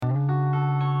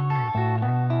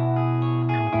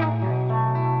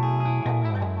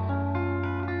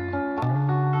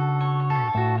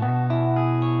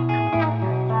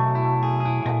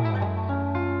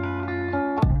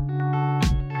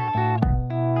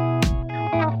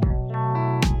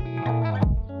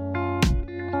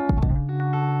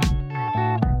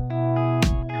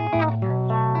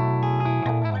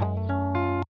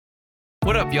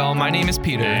up, y'all? My name is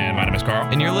Peter. And my name is Carl.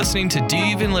 And you're listening to Do You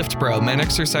Even Lift Bro, Men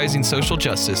Exercising Social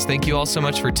Justice. Thank you all so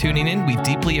much for tuning in. We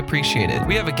deeply appreciate it.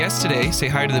 We have a guest today. Say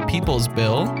hi to the peoples,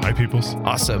 Bill. Hi, peoples.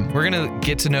 Awesome. We're going to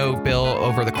get to know Bill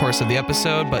over the course of the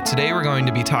episode, but today we're going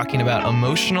to be talking about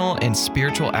emotional and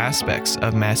spiritual aspects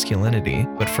of masculinity.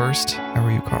 But first, how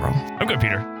are you, Carl? I'm good,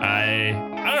 Peter. I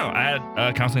don't know. I had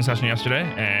a counseling session yesterday,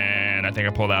 and I think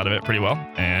I pulled out of it pretty well.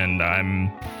 And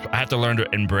I have to learn to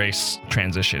embrace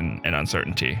transition and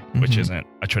uncertainty, which isn't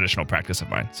a traditional practice of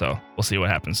mine. So we'll see what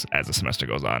happens as the semester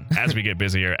goes on, as we get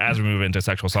busier, as we move into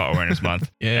Sexual Assault Awareness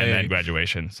Month, and then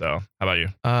graduation. So how about you?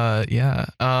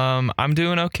 I'm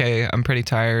doing okay. I'm pretty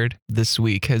tired. This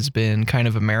week has been kind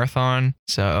of a marathon,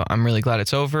 so I'm really glad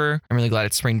it's over. I'm really glad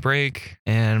it's spring break,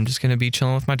 and I'm just gonna be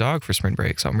chilling with my dog for spring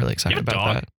break. So I'm really excited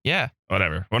about that. Yeah.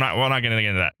 Whatever. We're not getting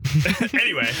into that.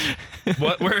 Anyway,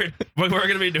 what we're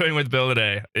going to be doing with Bill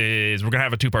today is we're going to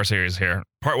have a 2-part series here.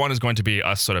 Part 1 is going to be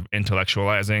us sort of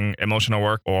intellectualizing emotional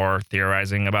work or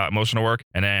theorizing about emotional work.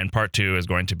 And then part 2 is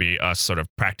going to be us sort of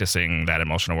practicing that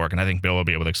emotional work. And I think Bill will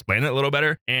be able to explain it a little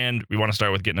better. And we want to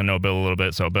start with getting to know Bill a little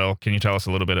bit. So Bill, can you tell us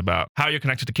a little bit about how you're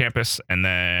connected to campus and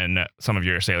then some of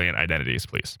your salient identities,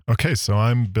 please? Okay, so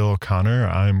I'm Bill Connor.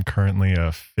 I'm currently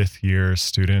a 5th year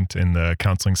student in the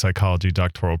Counseling Psychology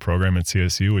doctoral program at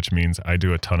CSU, which means I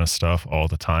do a ton of stuff all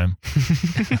the time.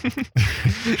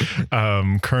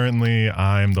 Currently,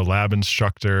 I'm the lab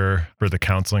instructor for the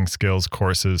counseling skills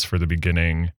courses for the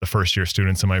first year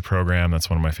students in my program. That's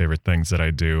one of my favorite things that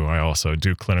I do. I also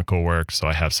do clinical work, so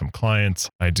I have some clients.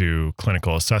 I do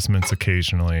clinical assessments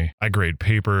occasionally. I grade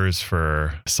papers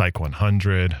for Psych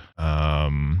 100,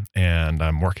 and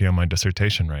I'm working on my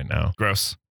dissertation right now.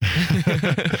 Gross.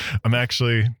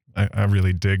 I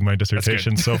really dig my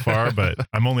dissertation so far, but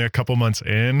I'm only a couple months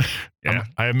in. Yeah.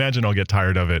 I imagine I'll get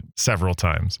tired of it several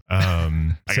times.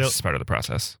 I guess it's part of the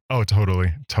process. Oh,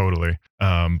 totally.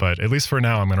 But at least for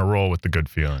now, I'm going to roll with the good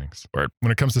feelings. Word.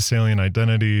 When it comes to salient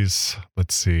identities,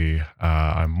 let's see.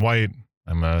 I'm white.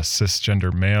 I'm a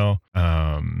cisgender male.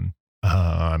 I'm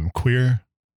queer.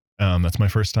 That's my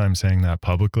first time saying that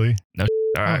publicly. No.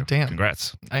 All right. Oh, damn.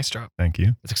 Congrats. Nice job. Thank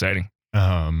you. It's exciting.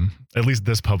 At least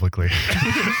this publicly.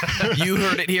 You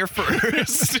heard it here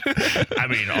first. I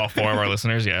mean, all 4 of our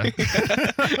listeners, yeah.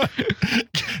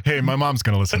 Hey, my mom's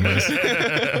gonna listen to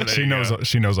this. She knows.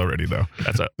 She knows already, though.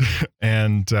 That's up.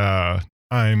 And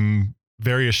I'm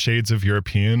various shades of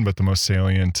European, but the most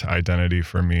salient identity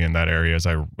for me in that area is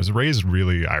I was raised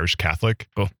really Irish Catholic,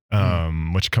 Cool.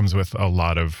 Which comes with a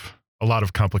lot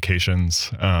of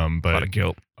complications. But A lot of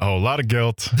guilt. Oh, a lot of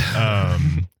guilt.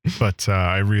 But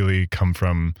I really come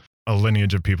from a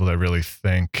lineage of people that really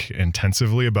think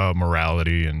intensively about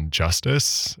morality and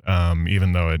justice,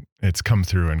 even though it's come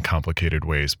through in complicated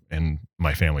ways in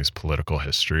my family's political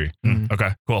history.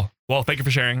 Okay, cool. Well, thank you for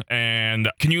sharing. And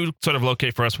can you sort of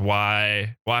locate for us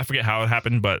why, I forget how it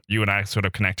happened, but you and I sort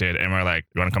of connected and we're like,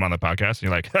 you want to come on the podcast? And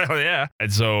you're like, hell yeah.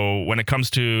 And so when it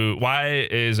comes to why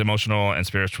is emotional and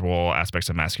spiritual aspects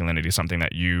of masculinity something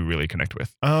that you really connect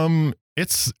with?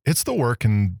 It's the work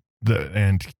and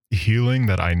healing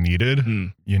that I needed.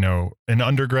 You know, in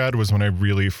undergrad was when I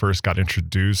really first got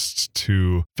introduced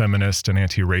to feminist and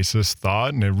anti-racist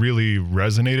thought, and it really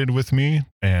resonated with me.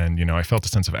 And, you know, I felt a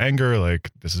sense of anger,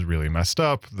 like this is really messed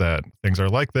up that things are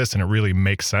like this, and it really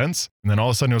makes sense. And then all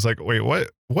of a sudden it was like, wait,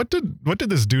 what did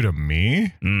this do to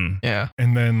me? Yeah.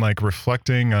 And then like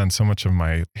reflecting on so much of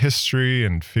my history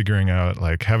and figuring out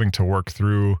like having to work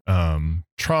through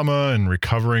trauma and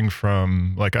recovering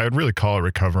from, like, I would really call it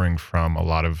recovering from a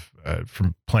lot of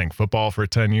from playing football for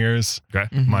 10 years. Okay.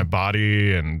 My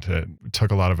body, and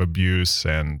took a lot of abuse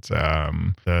and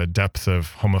the depth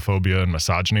of homophobia and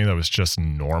misogyny that was just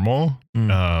normal.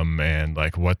 And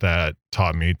like what that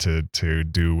taught me to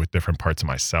do with different parts of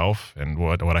myself and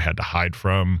what I had to hide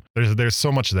from. There's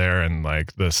so much there, and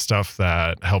like the stuff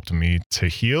that helped me to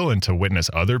heal and to witness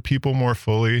other people more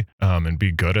fully and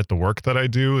be good at the work that I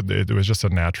do. It was just a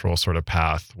natural sort of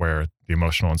path where the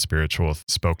emotional and spiritual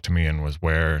spoke to me and was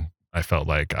where I felt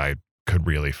like I could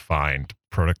really find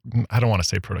I don't want to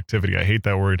say productivity, I hate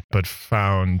that word, but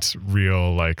found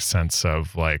real like sense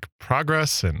of like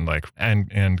progress and like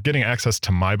and getting access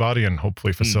to my body and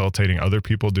hopefully facilitating other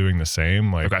people doing the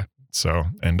same. Like, okay. So,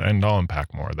 and I'll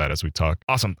unpack more of that as we talk.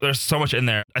 Awesome. There's so much in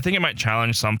there. I think it might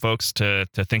challenge some folks to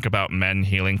think about men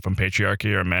healing from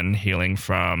patriarchy or men healing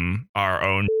from our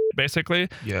own basically.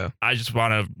 Yeah. I just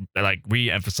want to like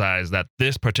re-emphasize that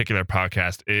this particular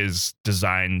podcast is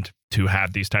designed to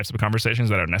have these types of conversations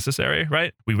that are necessary,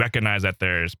 right? We recognize that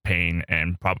there's pain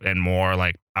and more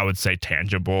like, I would say,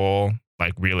 tangible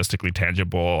like realistically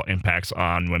tangible impacts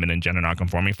on women and gender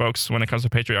nonconforming folks when it comes to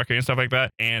patriarchy and stuff like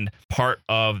that. And part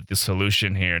of the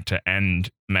solution here to end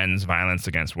men's violence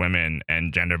against women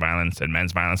and gender violence and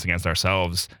men's violence against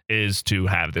ourselves is to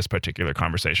have this particular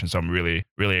conversation. So I'm really,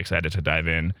 really excited to dive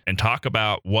in and talk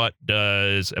about what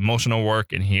does emotional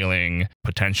work and healing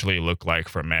potentially look like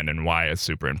for men and why it's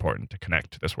super important to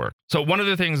connect to this work. So one of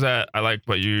the things that I like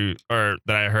that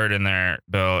I heard in there,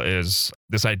 Bill, is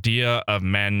this idea of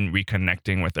men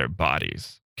reconnecting with their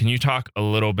bodies. Can you talk a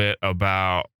little bit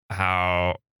about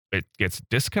how it gets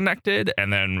disconnected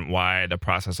and then why the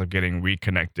process of getting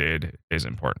reconnected is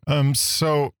important?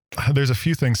 So there's a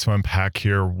few things to unpack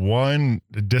here. One,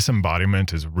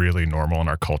 disembodiment is really normal in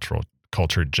our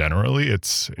culture generally.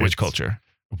 Which culture?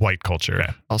 White culture.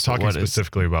 Okay. Also, Talking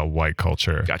specifically about white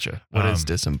culture. Gotcha. What is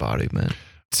disembodiment?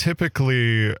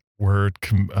 Typically, we're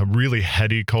a really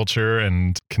heady culture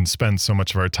and can spend so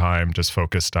much of our time just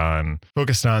focused on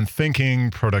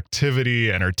thinking,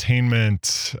 productivity,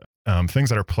 entertainment, things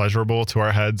that are pleasurable to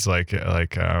our heads, like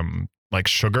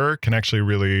sugar can actually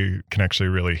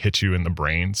really hit you in the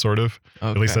brain, sort of.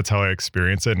 Okay. At least that's how I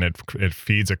experience it, and it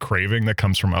feeds a craving that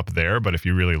comes from up there. But if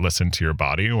you really listen to your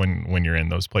body when you're in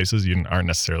those places, you aren't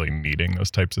necessarily needing those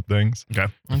types of things.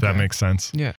 Okay. If that makes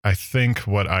sense. Yeah. I think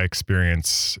what I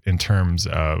experience in terms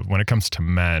of when it comes to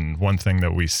men, one thing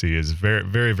that we see is very,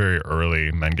 very, very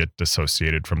early men get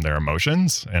dissociated from their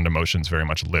emotions, and emotions very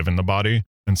much live in the body.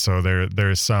 And so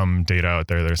there's some data out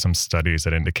there, there's some studies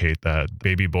that indicate that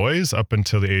baby boys up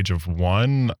until the age of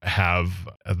 1 have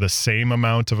the same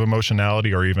amount of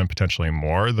emotionality or even potentially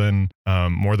more than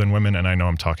women. And I know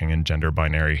I'm talking in gender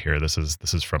binary here. This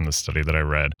is from the study that I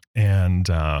read. And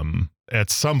at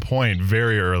some point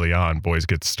very early on, boys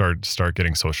start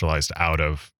getting socialized out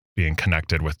of being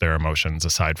connected with their emotions,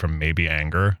 aside from maybe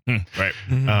anger. Right.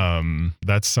 Mm-hmm.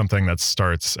 That's something that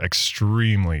starts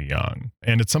extremely young.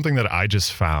 And it's something that I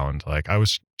just found, like I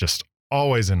was just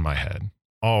always in my head,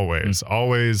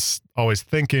 always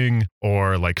thinking,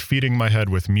 or like feeding my head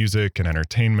with music and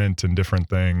entertainment and different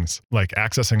things. Like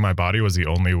accessing my body was the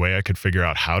only way I could figure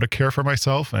out how to care for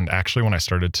myself. And actually, when I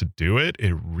started to do it,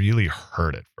 it really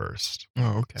hurt at first.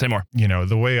 Oh, okay. Say more. You know,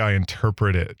 the way I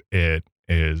interpret it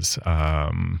is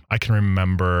I can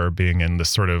remember being in this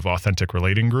sort of authentic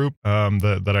relating group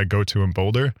that I go to in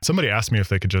Boulder. Somebody asked me if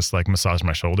they could just like massage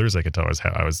my shoulders. They could tell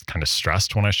I was kind of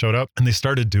stressed when I showed up, and they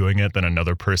started doing it. Then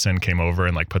another person came over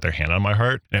and like put their hand on my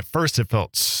heart. And at first it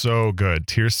felt so good.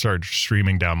 Tears started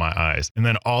streaming down my eyes. And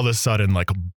then all of a sudden,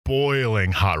 like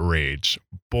boiling hot rage,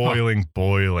 boiling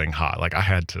hot. Like I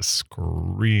had to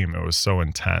scream. It was so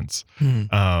intense.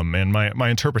 And my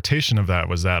interpretation of that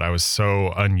was that I was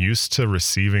so unused to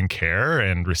receiving care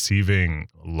and receiving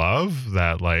love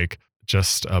that like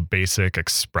just a basic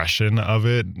expression of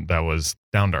it that was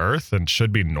down to earth and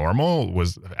should be normal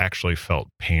was actually felt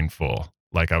painful.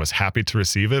 Like I was happy to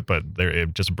receive it, but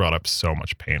it just brought up so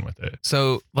much pain with it.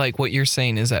 So like what you're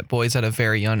saying is that boys at a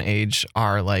very young age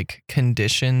are like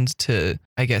conditioned to,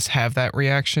 I guess, have that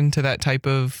reaction to that type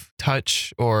of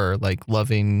touch or like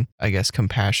loving, I guess,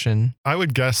 compassion. I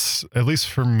would guess, at least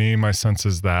for me, my sense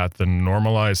is that the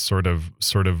normalized sort of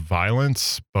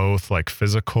violence, both like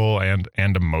physical and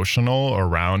emotional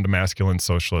around masculine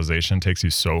socialization takes you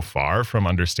so far from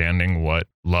understanding what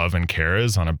love and care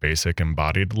is on a basic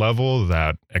embodied level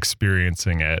that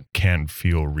experiencing it can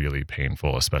feel really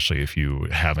painful, especially if you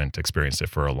haven't experienced it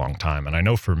for a long time. And I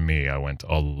know for me, I went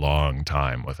a long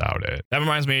time without it. That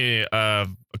reminds me of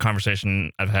a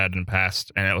conversation I've had in the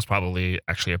past, and it was probably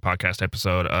actually a podcast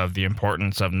episode of the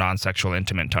importance of non-sexual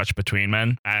intimate touch between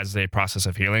men as a process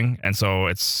of healing. And so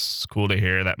it's cool to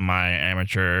hear that my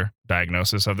amateur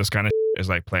diagnosis of this kind of is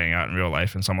like playing out in real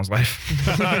life in someone's life.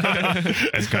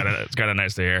 It's kind of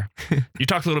nice to hear. You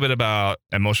talked a little bit about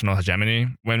emotional hegemony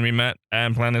when we met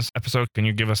and planned this episode. Can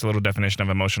you give us a little definition of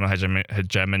emotional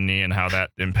hegemony and how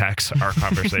that impacts our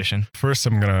conversation? First,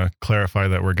 I'm going to clarify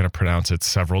that we're going to pronounce it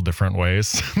several different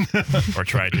ways. Or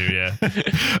try to, yeah.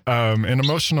 An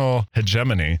emotional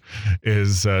hegemony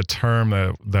is a term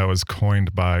that was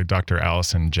coined by Dr.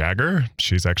 Allison Jagger.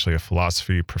 She's actually a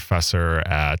philosophy professor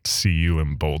at CU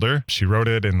in Boulder. She wrote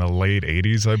it in the late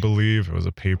 80s, I believe. It was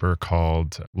a paper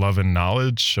called Love and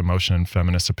Knowledge, Emotion and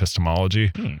Feminist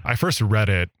Epistemology. I first read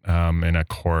it in a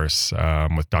course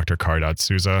with Dr. Cardad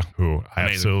Souza, who I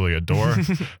absolutely adore.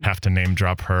 Have to name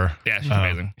drop her. Yeah, she's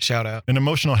amazing. Shout out. An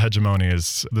emotional hegemony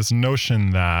is this notion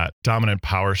that dominant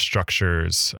power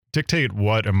structures dictate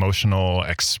what emotional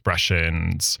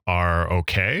expressions are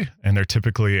okay, and they're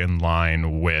typically in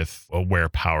line with where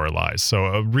power lies. So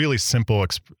a really simple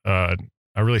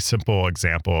A really simple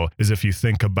example is if you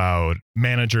think about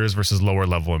managers versus lower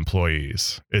level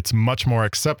employees. It's much more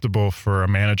acceptable for a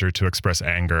manager to express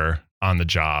anger on the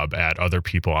job at other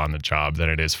people on the job than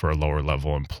it is for a lower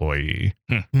level employee.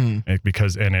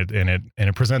 Because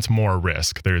it presents more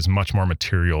risk. There's much more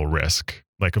material risk,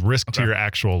 like a risk to your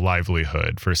actual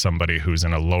livelihood for somebody who's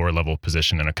in a lower level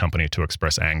position in a company to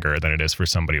express anger than it is for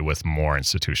somebody with more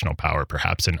institutional power,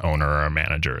 perhaps an owner or a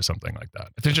manager or something like that.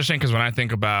 It's interesting because when I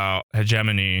think about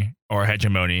hegemony,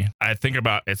 I think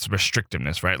about its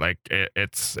restrictiveness, right? Like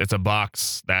it's a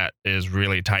box that is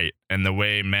really tight. And the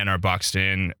way men are boxed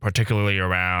in, particularly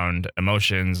around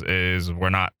emotions, is we're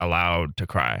not allowed to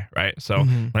cry, right? So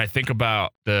when I think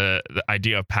about the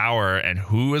idea of power and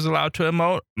who is allowed to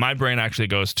emote, my brain actually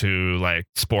goes to like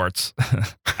sports.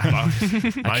 I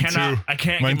can't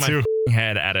get my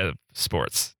head out of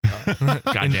sports.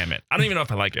 God damn it. I don't even know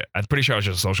if I like it. I'm pretty sure I was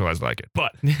just socialized to like it.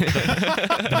 But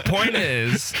the point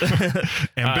is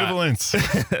ambivalence.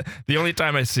 The only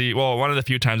time I see, one of the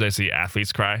few times I see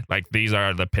athletes cry, like these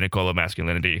are the pinnacle of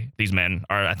masculinity. These men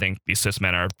are, I think these cis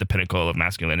men are the pinnacle of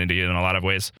masculinity in a lot of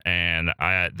ways. And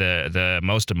the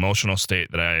most emotional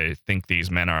state that I think these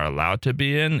men are allowed to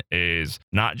be in is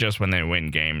not just when they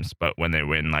win games, but when they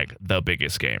win like the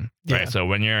biggest game. Yeah. Right. So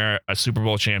when you're a Super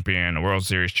Bowl champion, a World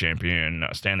Series champion,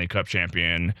 a Stanley Cup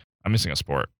champion, I'm missing a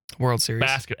sport. World Series.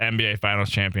 NBA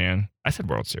Finals champion. I said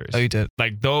World Series. Oh, you did.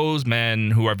 Like those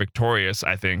men who are victorious,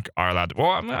 I think, are allowed to.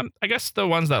 Well, I guess the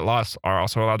ones that lost are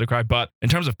also allowed to cry. But in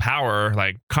terms of power,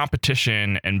 like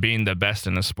competition and being the best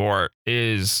in the sport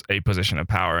is a position of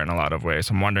power in a lot of ways.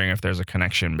 I'm wondering if there's a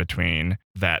connection between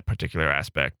that particular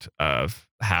aspect of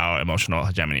how emotional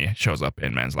hegemony shows up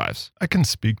in men's lives. I can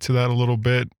speak to that a little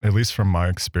bit, at least from my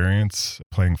experience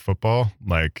playing football.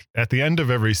 Like at the end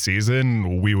of every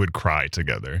season, we would cry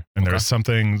together. And there was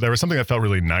something that felt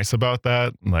really nice about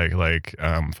that. Like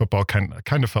football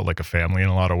kind of felt like a family in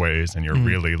a lot of ways. And you're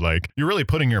really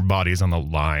putting your bodies on the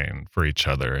line for each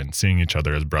other and seeing each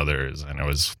other as brothers. And it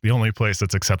was the only place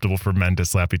that's acceptable for men to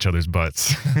slap each other's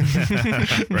butts.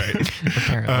 Right.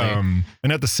 Apparently.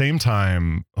 And at the same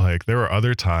time, like there were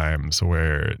other times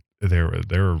where there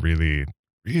were really,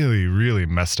 really, really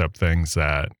messed up things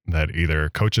that either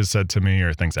coaches said to me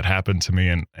or things that happened to me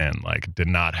and like did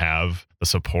not have the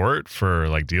support for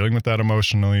like dealing with that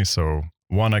emotionally. So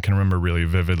one I can remember really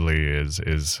vividly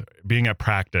is being at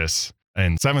practice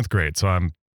in 7th grade. So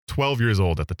I'm 12 years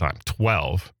old at the time,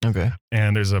 12. Okay.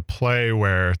 And there's a play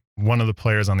where one of the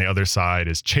players on the other side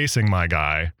is chasing my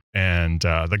guy. And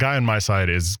the guy on my side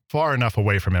is far enough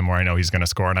away from him where I know he's going to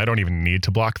score and I don't even need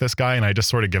to block this guy. And I just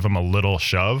sort of give him a little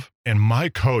shove. And my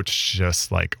coach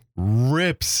just like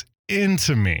rips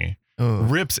into me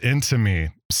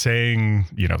saying,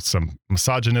 some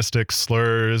misogynistic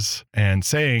slurs and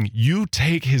saying, you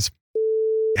take his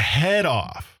head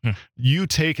off. You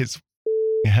take his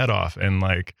head off. And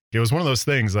like, it was one of those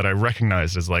things that I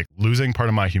recognized as like losing part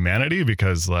of my humanity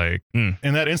because like in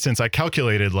that instance, I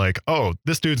calculated like, oh,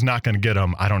 this dude's not going to get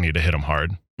him. I don't need to hit him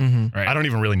hard. Right. I don't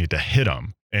even really need to hit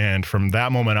him. And from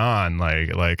that moment on,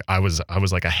 like I was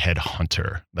like a head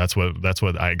hunter. That's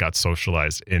what I got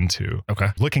socialized into. Okay.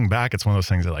 Looking back, it's one of those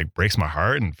things that like breaks my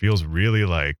heart and feels really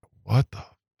like, what the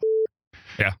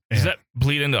Yeah. Does that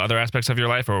bleed into other aspects of your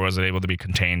life, or was it able to be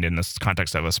contained in this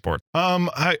context of a sport?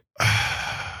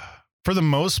 For the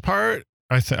most part,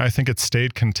 I think it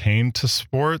stayed contained to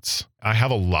sports. I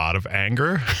have a lot of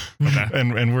anger, Okay.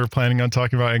 and we're planning on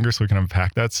talking about anger, so we can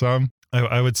unpack that some.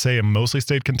 I would say it mostly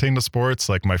stayed contained to sports.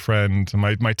 Like my friend,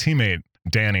 my teammate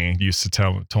Danny used to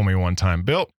told me one time,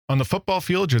 Bill, on the football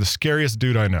field, you're the scariest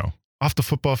dude I know. Off the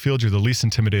football field, you're the least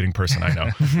intimidating person I know.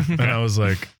 And I was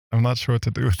like, I'm not sure what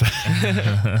to do with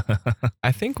that.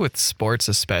 I think with sports,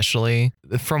 especially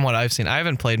from what I've seen, I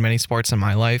haven't played many sports in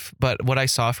my life, but what I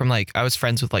saw from I was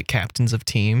friends with captains of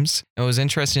teams. And what was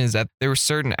interesting is that there were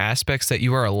certain aspects that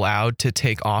you are allowed to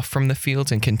take off from the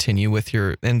field and continue with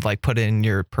and put in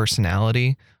your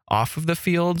personality off of the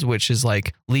field, which is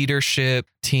like leadership,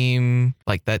 team,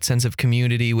 like that sense of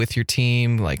community with your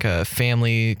team, like a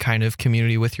family kind of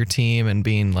community with your team, and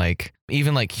being like,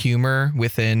 even like humor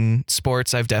within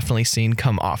sports, I've definitely seen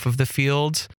come off of the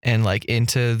field and like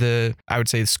into I would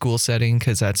say the school setting,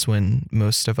 because that's when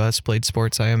most of us played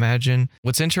sports, I imagine.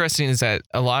 What's interesting is that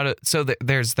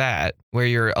there's that where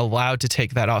you're allowed to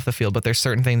take that off the field, but there's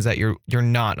certain things that you're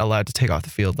not allowed to take off the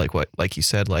field, like you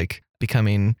said, like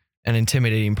becoming an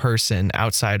intimidating person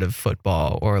outside of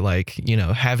football, or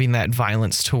having that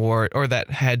violence or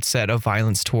that headset of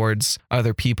violence towards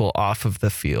other people off of the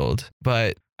field.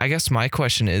 But I guess my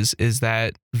question is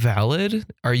that valid?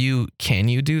 Can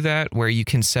you do that where you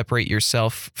can separate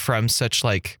yourself from such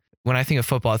when I think of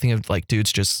football, I think of like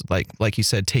dudes just like you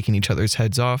said, taking each other's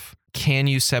heads off. Can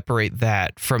you separate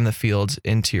that from the field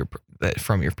into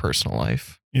from your personal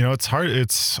life? You know, it's hard.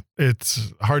 It's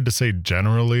hard to say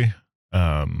generally.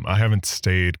 I haven't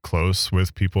stayed close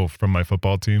with people from my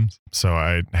football teams, so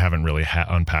I haven't really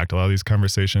unpacked a lot of these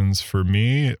conversations. For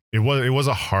me, it was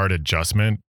a hard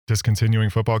adjustment discontinuing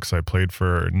football because I played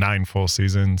for 9 full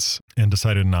seasons and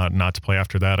decided not to play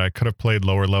after that. I could have played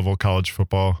lower level college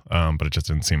football, but it just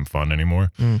didn't seem fun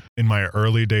anymore. In my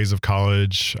early days of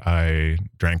college, I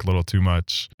drank a little too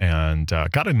much and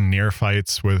got in near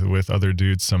fights with other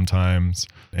dudes sometimes,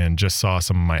 and just saw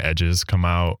some of my edges come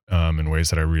out in ways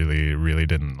that I really, really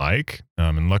didn't like.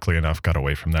 And luckily enough, got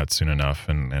away from that soon enough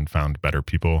and found better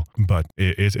people. But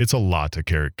it's a lot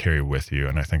to carry with you.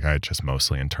 And I think I just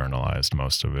mostly internalized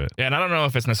most of it. Yeah, and I don't know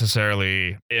if it's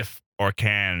necessarily if or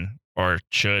can or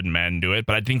should men do it,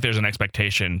 but I think there's an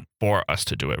expectation for us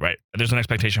to do it, right? There's an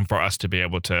expectation for us to be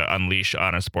able to unleash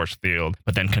on a sports field,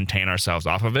 but then contain ourselves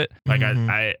off of it. Like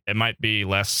it might be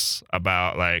less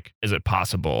about like, is it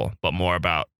possible, but more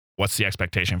about what's the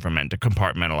expectation for men to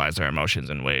compartmentalize their emotions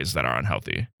in ways that are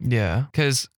unhealthy? Yeah,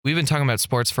 because we've been talking about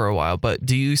sports for a while, but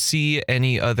do you see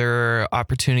any other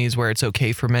opportunities where it's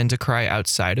okay for men to cry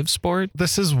outside of sport?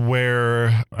 This is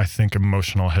where I think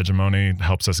emotional hegemony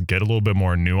helps us get a little bit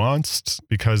more nuanced,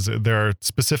 because there are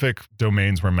specific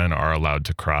domains where men are allowed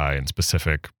to cry and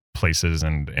specific places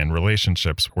and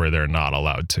relationships where they're not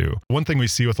allowed to. One thing we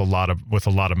see with a lot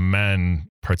of men,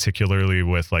 particularly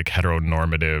with like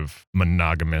heteronormative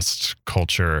monogamist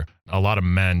culture, a lot of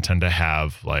men tend to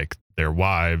have like their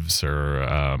wives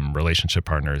or relationship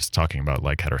partners talking about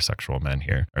like heterosexual men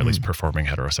here, or at least performing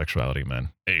heterosexuality men.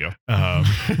 There you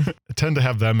go. Tend to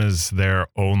have them as their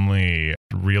only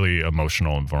really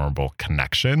emotional and vulnerable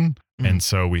connection. And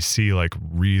so we see like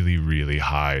really, really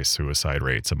high suicide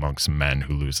rates amongst men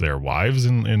who lose their wives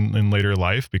in later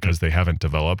life because they haven't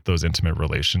developed those intimate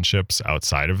relationships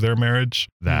outside of their marriage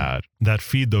that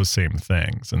feed those same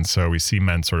things. And so we see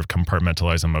men sort of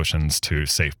compartmentalize emotions to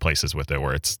safe places with it,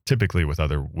 where it's typically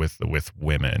with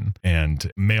women.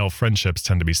 And male friendships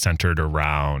tend to be centered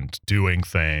around doing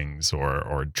things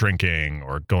or drinking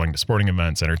or going to sporting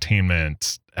events,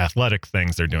 entertainment, athletic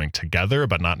things they're doing together,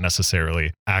 but not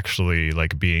necessarily actually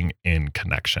like being in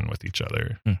connection with each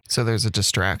other. So there's a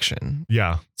distraction.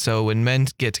 Yeah. So when men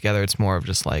get together, it's more of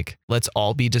just like, let's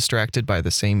all be distracted by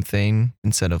the same thing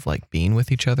instead of like being with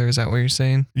each other. Is that what you're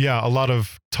saying? Yeah. A lot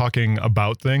of talking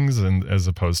about things and as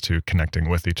opposed to connecting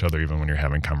with each other, even when you're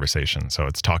having conversations. So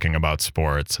it's talking about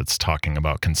sports. It's talking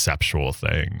about conceptual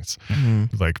things,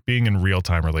 like being in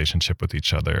real-time relationship with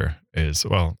each other is,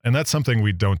 well, and that's something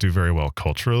we don't do very well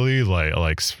culturally.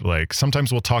 Like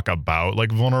sometimes we'll talk about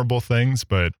like vulnerable things,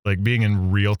 but like being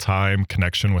in real-time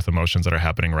connection with emotions that are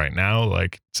happening right now,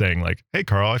 like saying like, hey,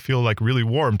 Carl, I feel like really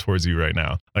warm towards you right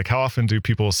now. Like how often do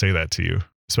people say that to you?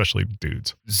 Especially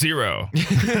dudes. 0.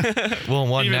 Well,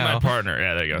 one Even now. my partner.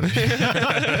 Yeah, there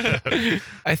you go.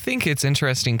 I think it's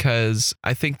interesting because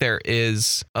I think there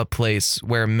is a place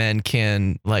where men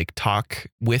can like talk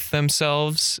with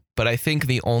themselves, but I think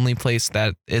the only place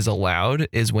that is allowed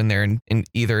is when they're in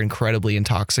either incredibly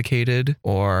intoxicated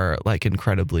or like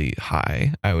incredibly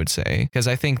high, I would say. Because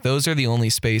I think those are the only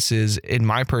spaces in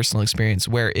my personal experience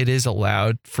where it is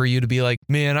allowed for you to be like,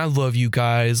 man, I love you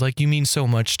guys. Like, you mean so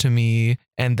much to me.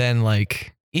 And then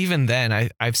like, even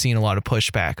then I've seen a lot of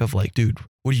pushback of like, dude,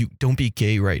 don't be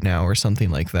gay right now or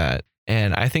something like that.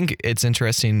 And I think it's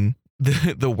interesting.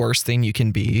 The worst thing you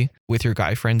can be with your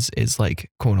guy friends is like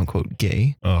quote unquote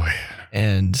gay. Oh, yeah.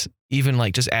 And even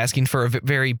like just asking for a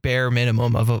very bare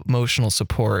minimum of emotional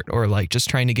support, or like just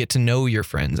trying to get to know your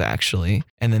friends actually.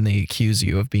 And then they accuse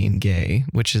you of being gay,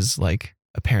 which is like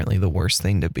apparently the worst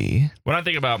thing to be. When I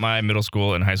think about my middle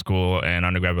school and high school and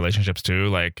undergrad relationships too,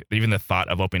 like even the thought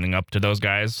of opening up to those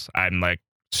guys, I'm like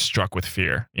struck with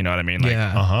fear. You know what I mean? Like,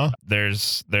 Yeah.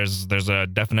 There's a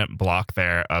definite block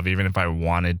there of even if I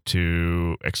wanted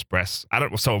to express, I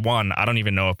don't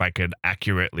even know if I could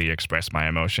accurately express my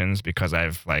emotions because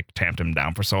I've like tamped them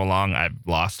down for so long. I've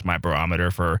lost my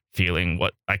barometer for feeling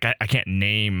what, like I can't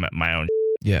name my own,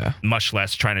 Yeah. much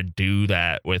less trying to do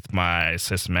that with my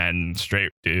cis men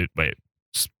straight dude,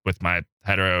 with my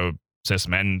hetero cis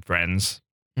men friends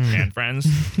and friends.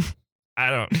 I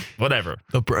don't, whatever.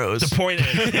 The bros. The point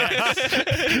is, yes.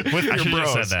 With I your should have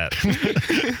bros. just said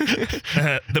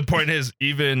that. The point is,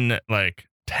 even like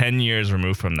 10 years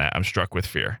removed from that, I'm struck with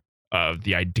fear of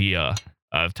the idea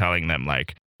of telling them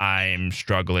like, I'm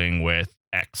struggling with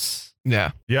X.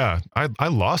 Yeah. Yeah, I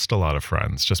lost a lot of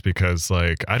friends just because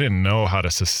like I didn't know how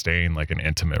to sustain like an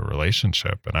intimate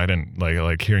relationship, and I didn't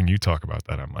like hearing you talk about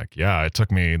that. I'm like, yeah, it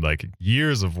took me like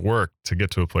years of work to get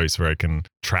to a place where I can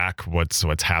track what's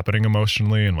happening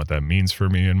emotionally and what that means for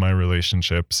me in my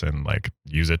relationships, and like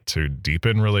use it to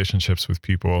deepen relationships with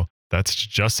people. That's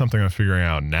just something I'm figuring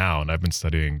out now, and I've been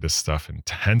studying this stuff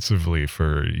intensively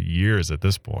for years at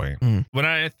this point. When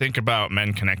I think about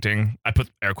men connecting, I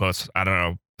put air quotes. I don't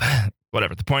know.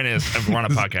 Whatever. The point is, we're on a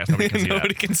podcast. Nobody can see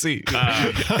Nobody can see.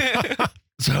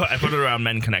 So I put it around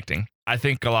men connecting. I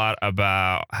think a lot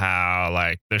about how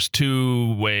like there's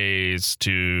two ways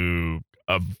to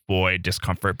avoid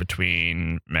discomfort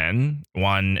between men.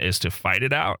 One is to fight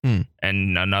it out. And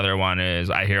another one is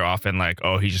I hear often like,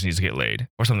 oh, he just needs to get laid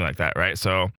or something like that. Right.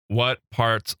 So what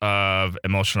parts of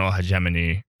emotional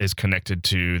hegemony is connected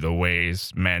to the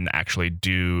ways men actually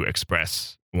do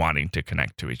express wanting to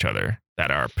connect to each other that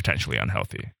are potentially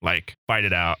unhealthy? Like fight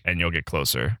it out and you'll get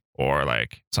closer, or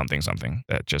like something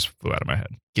that just flew out of my head.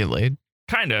 Get laid.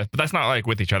 Kind of, but that's not like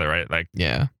with each other, right? Like,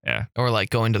 Yeah. Or like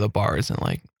going to the bars and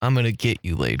like, I'm going to get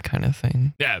you laid kind of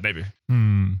thing. yeah, maybe.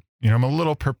 You know, I'm a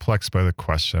little perplexed by the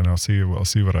question. I'll see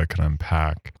what I can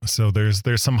unpack. So there's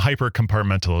some hyper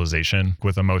compartmentalization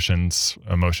with emotions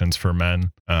for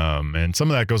men, and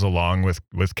some of that goes along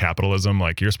with capitalism.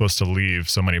 Like you're supposed to leave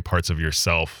so many parts of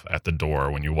yourself at the door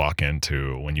when you walk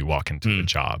into the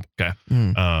job. Okay.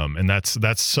 And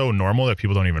that's so normal that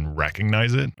people don't even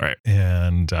recognize it. Right.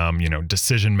 And you know,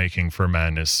 decision making for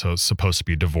men is supposed to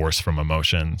be divorced from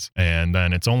emotions, and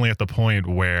then it's only at the point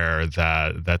where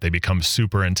that they become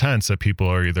super intense that people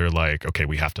are either like, okay,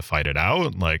 we have to fight it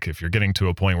out. Like if you're getting to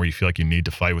a point where you feel like you need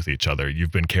to fight with each other,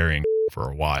 you've been carrying for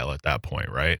a while at that point,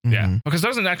 right? Yeah. Because it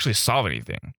doesn't actually solve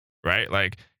anything, right?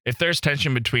 Like if there's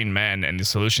tension between men and the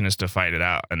solution is to fight it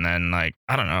out, and then like,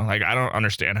 I don't know, like I don't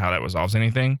understand how that resolves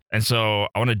anything. And so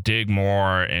I want to dig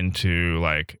more into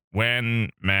like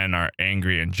when men are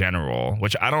angry in general,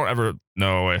 which I don't ever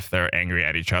know if they're angry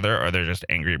at each other or they're just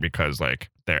angry because like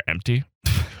they're empty.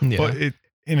 Yeah. But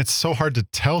it's so hard to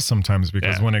tell sometimes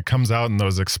because when it comes out in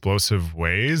those explosive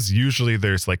ways, usually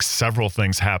there's like several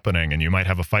things happening, and you might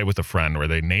have a fight with a friend where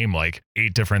they name like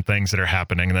 8 different things that are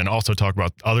happening and then also talk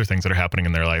about other things that are happening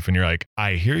in their life. And you're like,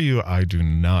 I hear you. I do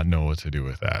not know what to do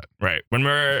with that. Right. When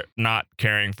we're not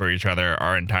caring for each other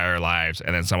our entire lives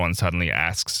and then someone suddenly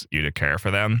asks you to care for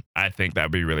them, I think that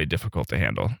would be really difficult to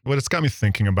handle. What it's got me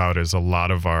thinking about is a lot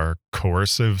of our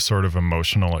coercive sort of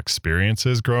emotional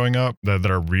experiences growing up that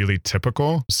are really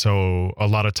typical. So a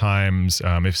lot of times,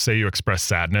 if say you express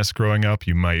sadness growing up,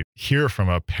 you might hear from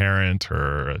a parent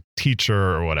or a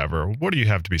teacher or whatever, what do you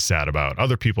have to be sad about?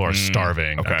 Other people are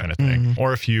starving, that kind of thing.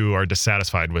 Or if you are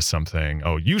dissatisfied with something,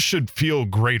 oh, you should feel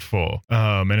grateful.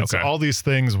 And it's all these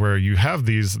things where you have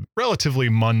these relatively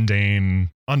mundane,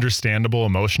 understandable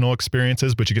emotional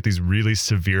experiences, but you get these really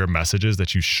severe messages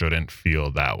that you shouldn't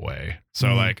feel that way.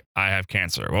 So like, I have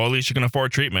cancer. Well, at least you can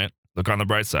afford treatment. Look on the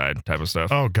bright side type of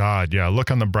stuff. Oh God, yeah.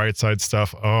 Look on the bright side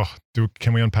stuff. Oh,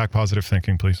 can we unpack positive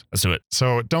thinking, please? Let's do it.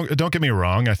 So don't get me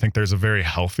wrong. I think there's a very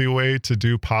healthy way to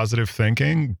do positive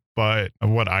thinking, but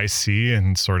what I see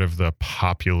in sort of the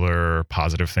popular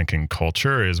positive thinking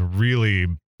culture is really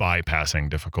bypassing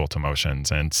difficult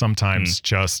emotions, and sometimes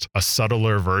just a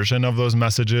subtler version of those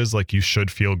messages, like you should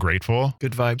feel grateful.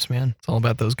 Good vibes, man. It's all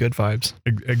about those good vibes.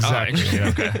 Exactly. Yeah.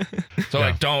 Okay. So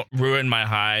like, don't ruin my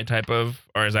high type of,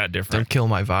 or is that different? Don't kill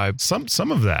my vibe.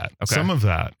 Some of that. Okay. Some of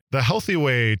that. The healthy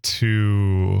way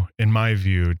to, in my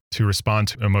view, to respond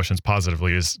to emotions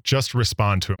positively is just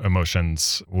respond to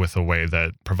emotions with a way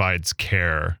that provides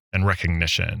care and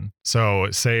recognition. So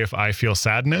say if I feel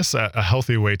sadness, a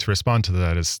healthy way to respond to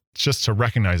that is just to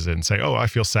recognize it and say, oh, I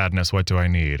feel sadness. What do I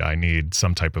need? I need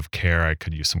some type of care. I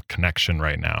could use some connection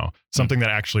right now. Something that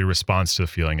actually responds to the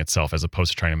feeling itself, as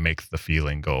opposed to trying to make the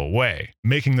feeling go away.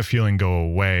 Making the feeling go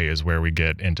away is where we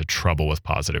get into trouble with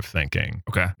positive thinking.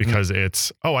 Okay. Because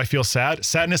it's, oh, I feel sad.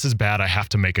 Sadness is bad. I have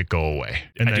to make it go away.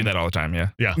 And I do that all the time. Yeah.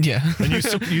 Yeah. And you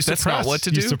suppress. That's not what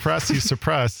to do. You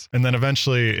suppress, and then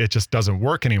eventually it just doesn't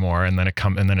work anymore. And then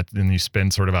then you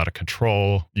spin sort of out of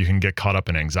control. You can get caught up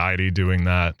in anxiety doing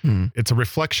that. It's a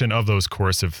reflection of those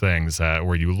coercive things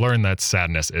where you learn that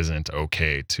sadness isn't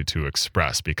okay to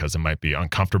express, because it might be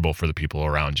uncomfortable for the people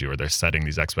around you, or they're setting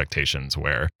these expectations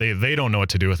where they don't know what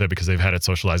to do with it because they've had it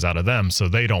socialized out of them, so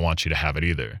they don't want you to have it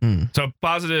either. So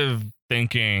positive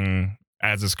thinking,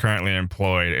 as is currently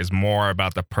employed, is more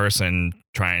about the person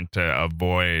trying to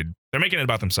avoid. They're making it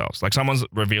about themselves. Like someone's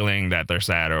revealing that they're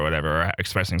sad or whatever, or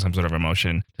expressing some sort of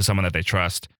emotion to someone that they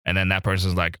trust. and then that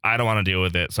person's like, I don't want to deal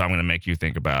with it, so I'm going to make you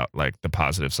think about like the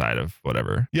positive side of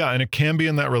whatever. Yeah, and it can be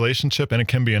in that relationship, and it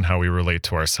can be in how we relate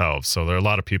to ourselves. So there are a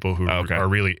lot of people who are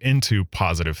really into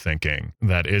positive thinking.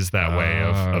 That is that way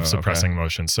of suppressing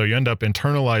emotions. So you end up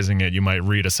internalizing it. You might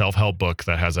read a self-help book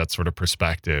that has that sort of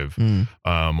perspective,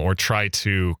 or try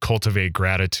to cultivate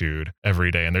gratitude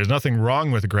every day. And there's nothing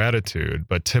wrong with gratitude,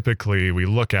 but typically we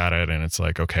look at it and it's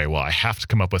like, okay, well, I have to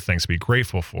come up with things to be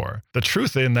grateful for. The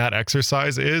truth in that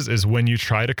exercise is when you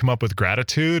try to come up with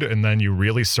gratitude and then you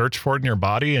really search for it in your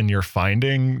body and you're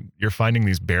finding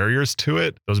these barriers to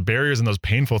it, those barriers and those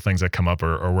painful things that come up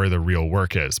are where the real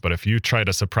work is. But if you try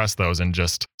to suppress those and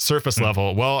just surface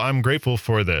level, well, I'm grateful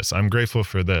for this, I'm grateful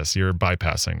for this, you're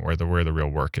bypassing where the real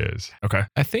work is. Okay.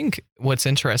 I think what's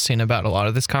interesting about a lot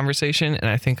of this conversation, and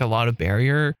I think a lot of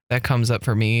barrier that comes up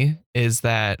for me, is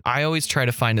that I always try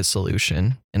to find a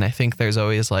solution. And I think there's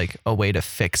always like a way to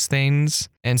fix things.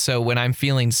 And so when I'm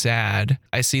feeling sad,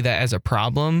 I see that as a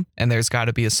problem and there's got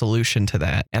to be a solution to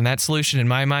that. And that solution in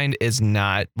my mind is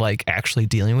not like actually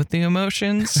dealing with the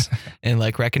emotions and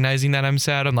like recognizing that I'm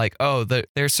sad. I'm like, oh,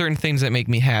 there's certain things that make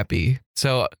me happy.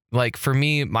 So like for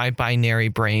me, my binary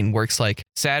brain works like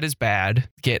sad is bad,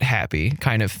 get happy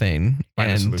kind of thing.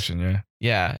 Find a solution, yeah.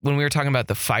 Yeah. When we were talking about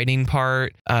the fighting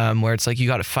part, where it's like you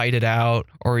got to fight it out,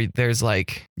 or there's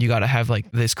like you got to have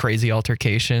like this crazy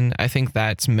altercation. I think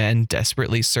that's men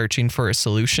desperately searching for a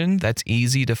solution that's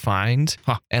easy to find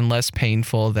and less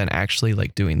painful than actually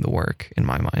like doing the work, in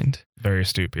my mind. Very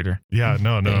astute, Peter. Yeah,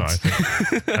 no,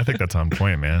 I think that's on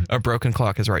point, man. A broken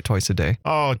clock is right twice a day.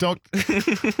 Oh, don't.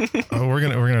 We're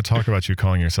gonna talk about you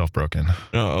calling yourself broken.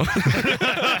 Oh,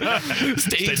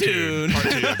 stay tuned. Part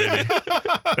 2, baby.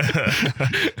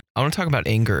 I want to talk about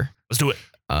anger. Let's do it.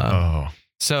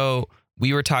 So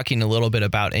we were talking a little bit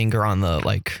about anger on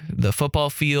the football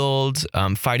field,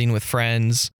 fighting with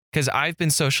friends, because I've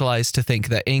been socialized to think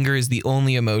that anger is the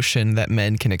only emotion that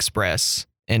men can express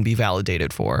and be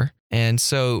validated for. And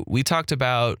so we talked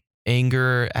about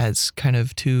anger as kind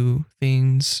of two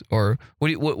things, or what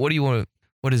do you want to,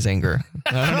 what is anger?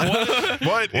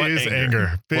 What is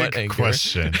anger? Big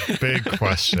question. Big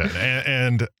question.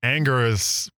 And anger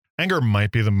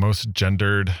might be the most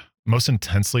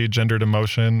intensely gendered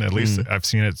emotion. At least I've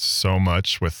seen it so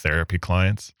much with therapy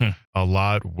clients, a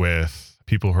lot with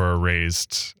people who are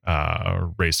raised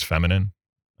feminine,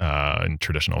 in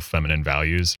traditional feminine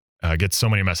values. Get so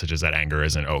many messages that anger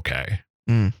isn't okay.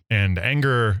 And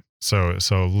anger, so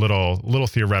little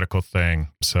theoretical thing.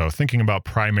 So thinking about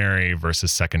primary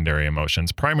versus secondary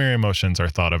emotions. Primary emotions are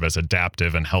thought of as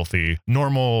adaptive and healthy,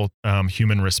 normal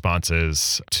human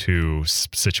responses to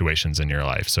situations in your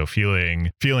life. So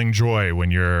feeling joy when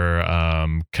you're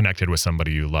connected with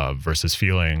somebody you love versus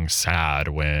feeling sad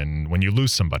when you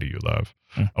lose somebody you love.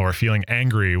 Or feeling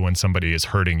angry when somebody is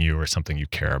hurting you or something you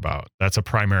care about. That's a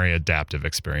primary adaptive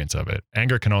experience of it.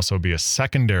 Anger can also be a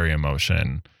secondary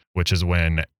emotion, which is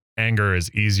when anger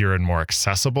is easier and more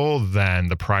accessible than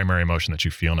the primary emotion that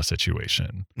you feel in a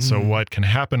situation. So what can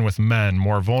happen with men,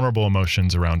 more vulnerable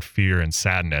emotions around fear and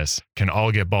sadness can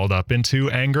all get balled up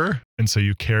into anger. And so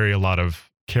you carry a lot of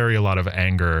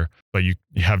anger, but you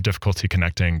have difficulty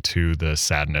connecting to the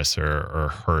sadness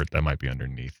or hurt that might be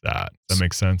underneath that. Does that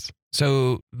make sense?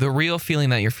 So the real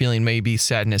feeling that you're feeling may be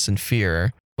sadness and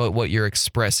fear, but what you're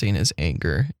expressing is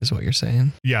anger, is what you're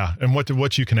saying. Yeah, and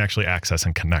what you can actually access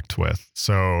and connect with.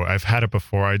 So I've had it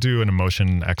before. I do an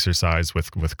emotion exercise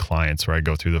with clients where I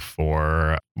go through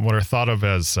what are thought of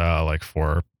as like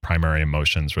 4 primary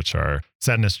emotions, which are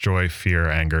sadness, joy, fear,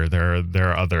 anger. There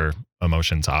are other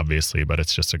emotions, obviously, but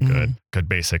it's just a good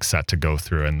basic set to go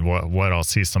through. And what I'll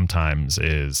see sometimes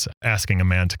is asking a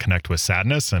man to connect with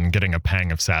sadness and getting a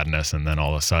pang of sadness, and then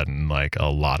all of a sudden like a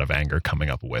lot of anger coming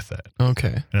up with it.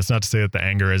 Okay. And it's not to say that the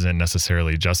anger isn't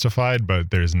necessarily justified, but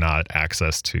there's not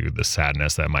access to the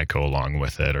sadness that might go along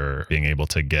with it, or being able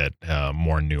to get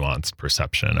more nuanced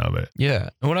perception of it. Yeah.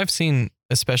 And what I've seen,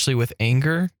 especially with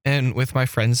anger and with my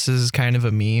friends, this is kind of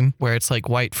a meme where it's like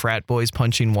white frat boys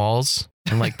punching walls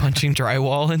and like punching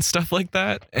drywall and stuff like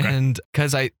that. Okay. And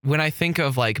because when I think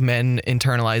of like men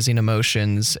internalizing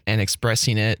emotions and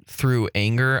expressing it through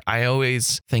anger, I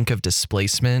always think of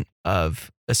displacement,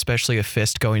 of especially a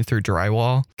fist going through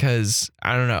drywall. Because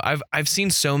I don't know, I've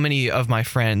seen so many of my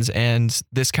friends, and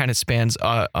this kind of spans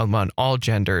among all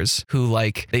genders, who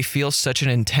like they feel such an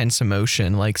intense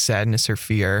emotion like sadness or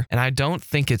fear, and I don't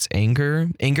think it's anger.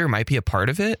 Anger might be a part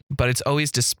of it, but it's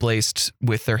always displaced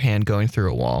with their hand going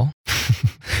through a wall.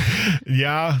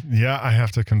 Yeah, I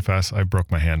have to confess, I broke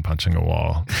my hand punching a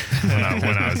wall when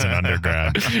I was in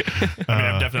undergrad. I mean,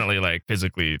 I've definitely like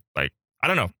physically like I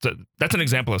don't know. That's an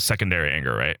example of secondary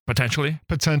anger, right? Potentially.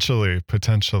 Potentially.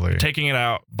 Taking it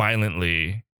out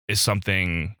violently is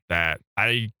something that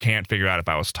I can't figure out if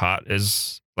I was taught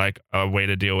is like a way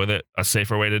to deal with it, a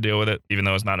safer way to deal with it, even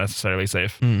though it's not necessarily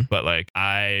safe. But like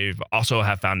I've also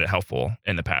have found it helpful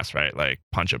in the past, right? Like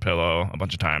punch a pillow a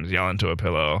bunch of times, yell into a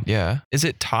pillow. Yeah. Is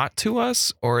it taught to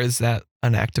us, or is that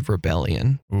an act of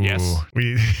rebellion? Ooh, Yes.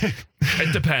 We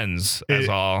It depends, as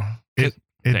all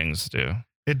things do.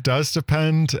 It does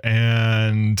depend.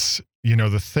 And, you know,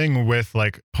 the thing with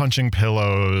like punching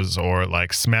pillows or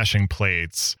like smashing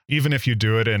plates, even if you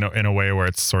do it in a way where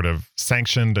it's sort of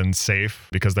sanctioned and safe,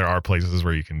 because there are places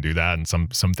where you can do that. And some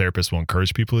therapists will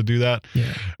encourage people to do that.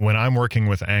 Yeah. When I'm working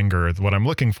with anger, what I'm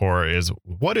looking for is,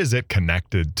 what is it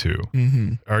connected to?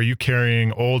 Mm-hmm. Are you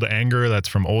carrying old anger that's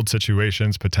from old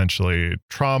situations, potentially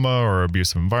trauma or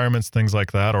abusive environments, things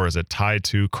like that? Or is it tied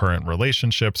to current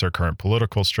relationships or current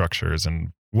political structures?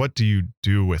 And what do you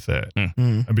do with it?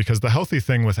 Because the healthy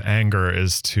thing with anger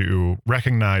is to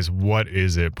recognize, what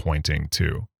is it pointing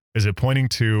to? Is it pointing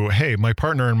to, hey, my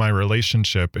partner in my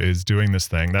relationship is doing this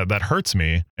thing that hurts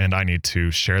me, and I need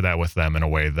to share that with them in a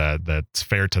way that's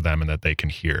fair to them and that they can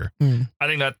hear? I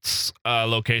think that's a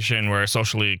location where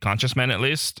socially conscious men, at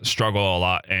least, struggle a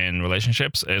lot in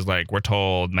relationships. Is like, we're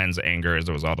told men's anger is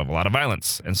the result of a lot of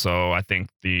violence. And so I think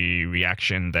the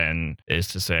reaction then is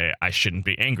to say, I shouldn't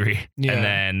be angry. Yeah. And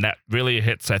then that really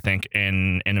hits, I think,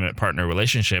 in intimate partner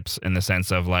relationships, in the sense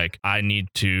of like, I need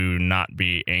to not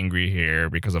be angry here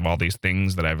because of all these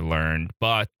things that I've learned.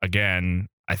 But again,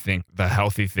 I think the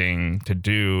healthy thing to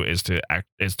do is to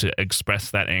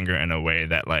express that anger in a way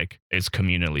that like is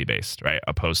communally based, right?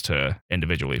 Opposed to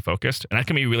individually focused. And that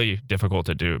can be really difficult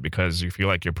to do, because you feel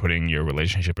like you're putting your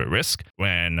relationship at risk,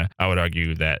 when I would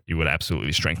argue that you would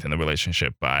absolutely strengthen the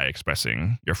relationship by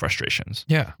expressing your frustrations.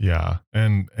 Yeah. Yeah.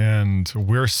 And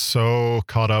we're so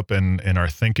caught up in our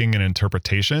thinking and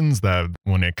interpretations that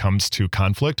when it comes to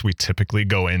conflict, we typically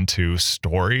go into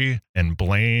story and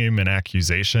blame and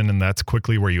accusation, and that's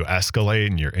quickly where you escalate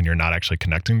and you're not actually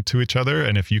connecting to each other.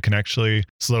 And if you can actually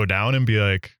slow down and be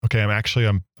like, okay,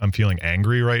 I'm feeling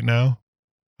angry right now.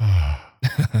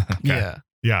 Yeah.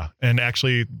 Yeah. And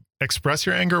actually express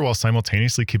your anger while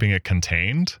simultaneously keeping it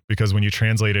contained. Because when you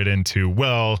translate it into,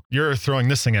 well, you're throwing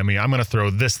this thing at me, I'm going to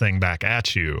throw this thing back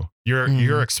at you.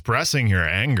 You're expressing your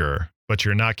anger, but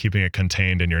you're not keeping it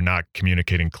contained, and you're not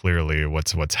communicating clearly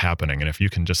what's happening. And if you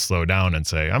can just slow down and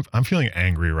say, I'm feeling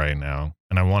angry right now,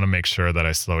 and I want to make sure that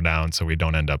I slow down so we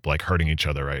don't end up like hurting each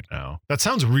other right now. That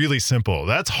sounds really simple.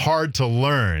 That's hard to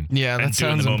learn. Yeah, that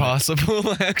sounds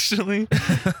impossible, actually.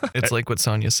 It's like what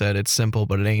Sonia said. It's simple,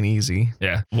 but it ain't easy.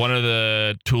 Yeah. One of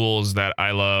the tools that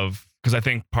I love, because I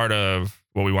think part of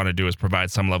what we want to do is provide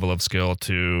some level of skill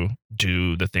to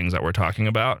do the things that we're talking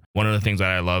about. One of the things that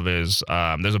I love is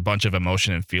there's a bunch of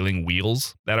emotion and feeling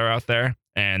wheels that are out there.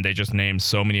 And they just named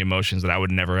so many emotions that I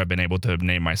would never have been able to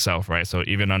name myself, right? So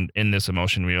even in this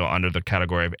emotion wheel, under the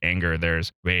category of anger,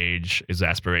 there's rage,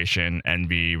 exasperation,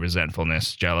 envy,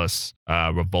 resentfulness, jealous,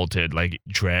 revolted, like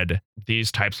dread.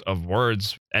 These types of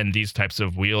words and these types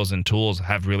of wheels and tools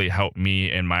have really helped me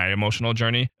in my emotional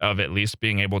journey of at least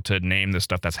being able to name the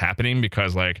stuff that's happening,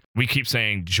 because like we keep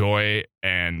saying joy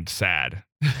and sad.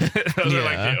 Those are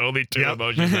like the only two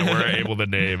emotions that we're able to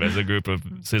name as a group of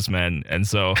cis men. And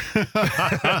so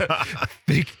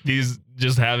these,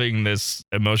 just having this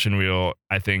emotion wheel,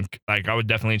 I think like I would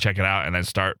definitely check it out and then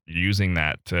start using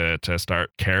that to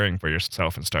start caring for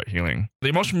yourself and start healing. The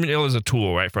emotion wheel is a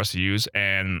tool, right, for us to use.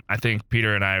 And I think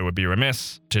Peter and I would be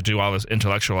remiss to do all this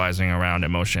intellectualizing around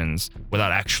emotions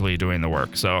without actually doing the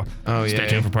work. So stay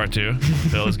tuned for part 2.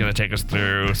 Bill is going to take us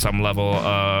through some level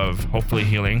of hopefully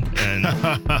healing and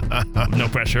no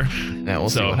pressure. Yeah, we'll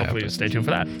see what hopefully happens. Stay tuned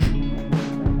for that.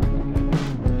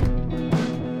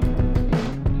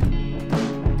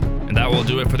 And that will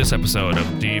do it for this episode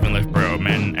of Do You Even Lift Bro?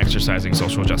 Men Exercising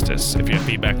Social Justice. If you have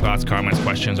feedback, thoughts, comments,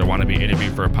 questions, or want to be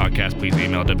interviewed for a podcast, please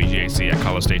email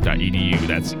wgac@colostate.edu.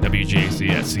 That's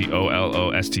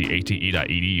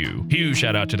wgac@colostate.edu. Huge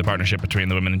shout out to the partnership between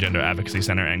the Women and Gender Advocacy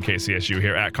Center and KCSU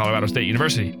here at Colorado State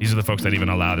University. These are the folks that even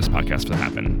allow this podcast to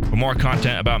happen. For more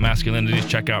content about masculinities,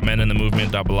 check out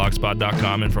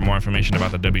meninthemovement.blogspot.com. And for more information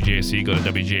about the WGAC, go to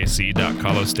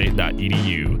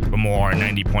wgac.colostate.edu. For more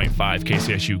 90.5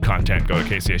 KCSU content, go to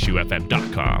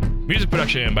kcsufm.com. Music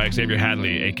production by Xavier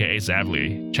Hadley, aka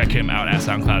Zavly. Check him out at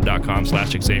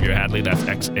soundcloud.com/Xavier Hadley. That's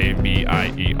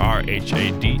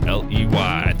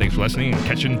XAVIERHADLEY. Thanks for listening and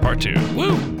catch you in part 2.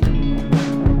 Woo!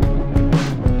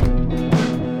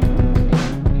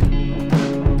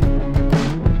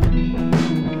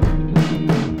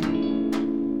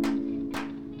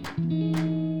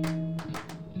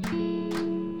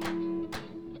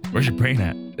 train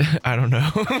at? I don't know.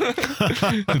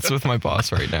 It's with my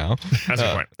boss right now. That's a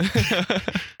good point.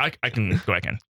 I can go back in.